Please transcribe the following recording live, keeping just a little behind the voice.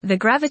The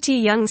Gravity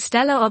Young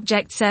Stellar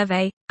Object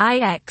Survey,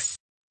 IX.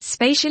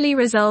 Spatially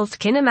resolved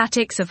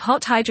kinematics of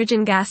hot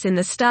hydrogen gas in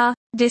the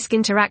star-disk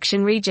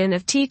interaction region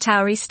of T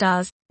Tauri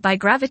stars, by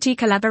Gravity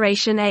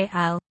Collaboration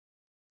al.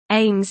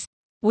 Aims.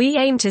 We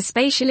aim to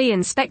spatially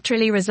and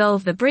spectrally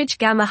resolve the bridge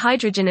gamma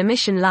hydrogen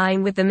emission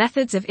line with the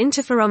methods of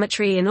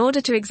interferometry in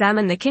order to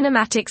examine the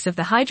kinematics of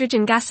the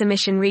hydrogen gas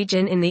emission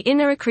region in the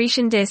inner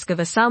accretion disk of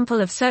a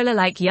sample of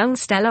solar-like young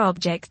stellar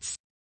objects.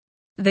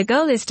 The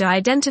goal is to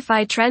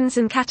identify trends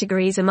and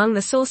categories among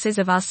the sources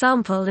of our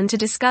sample and to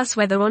discuss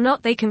whether or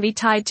not they can be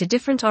tied to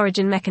different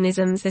origin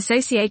mechanisms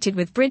associated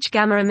with bridge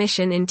gamma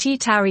emission in T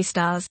Tauri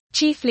stars,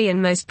 chiefly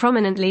and most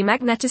prominently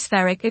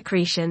magnetospheric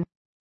accretion.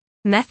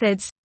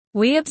 Methods.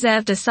 We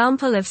observed a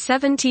sample of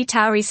 7 T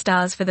Tauri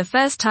stars for the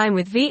first time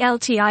with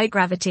VLTI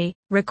gravity,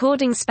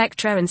 recording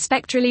spectra and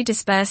spectrally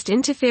dispersed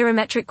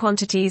interferometric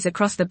quantities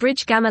across the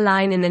bridge gamma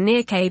line in the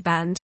near K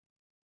band.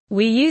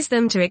 We use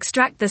them to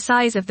extract the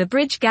size of the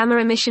bridge gamma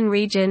emission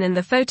region and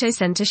the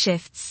photocenter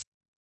shifts.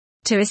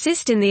 To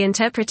assist in the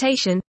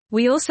interpretation,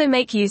 we also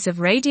make use of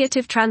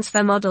radiative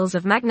transfer models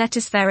of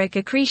magnetospheric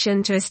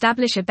accretion to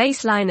establish a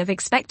baseline of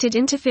expected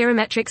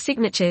interferometric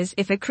signatures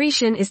if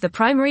accretion is the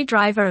primary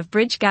driver of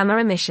bridge gamma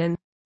emission.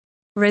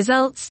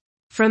 Results.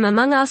 From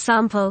among our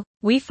sample,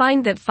 we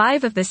find that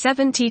 5 of the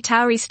 7 T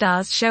Tauri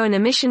stars show an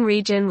emission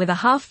region with a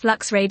half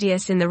flux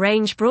radius in the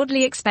range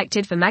broadly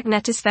expected for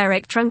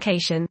magnetospheric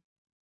truncation.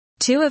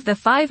 2 of the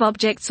 5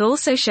 objects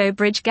also show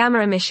bridge gamma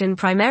emission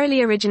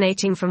primarily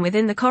originating from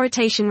within the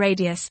corrotation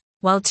radius,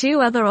 while 2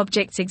 other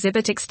objects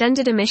exhibit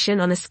extended emission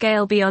on a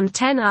scale beyond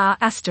 10 R*,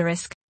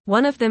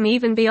 one of them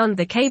even beyond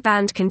the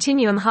K-band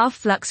continuum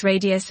half-flux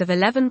radius of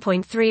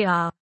 11.3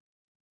 R.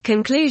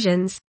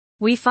 Conclusions.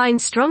 We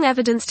find strong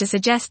evidence to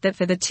suggest that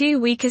for the 2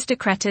 weakest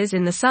accretors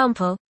in the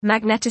sample,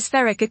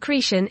 magnetospheric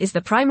accretion is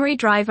the primary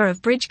driver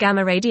of bridge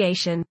gamma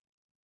radiation.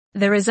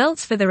 The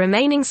results for the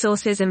remaining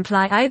sources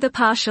imply either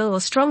partial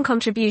or strong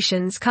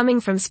contributions coming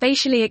from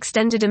spatially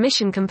extended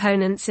emission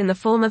components in the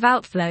form of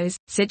outflows,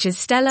 such as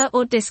stellar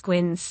or disk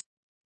winds.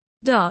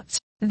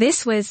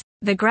 This was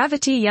the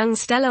Gravity Young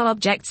Stellar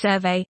Object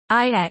Survey,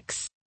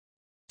 IX.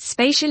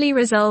 Spatially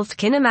resolved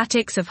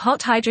kinematics of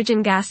hot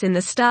hydrogen gas in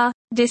the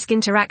star-disk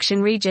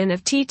interaction region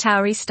of T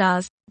Tauri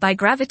stars, by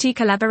Gravity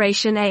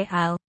Collaboration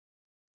al.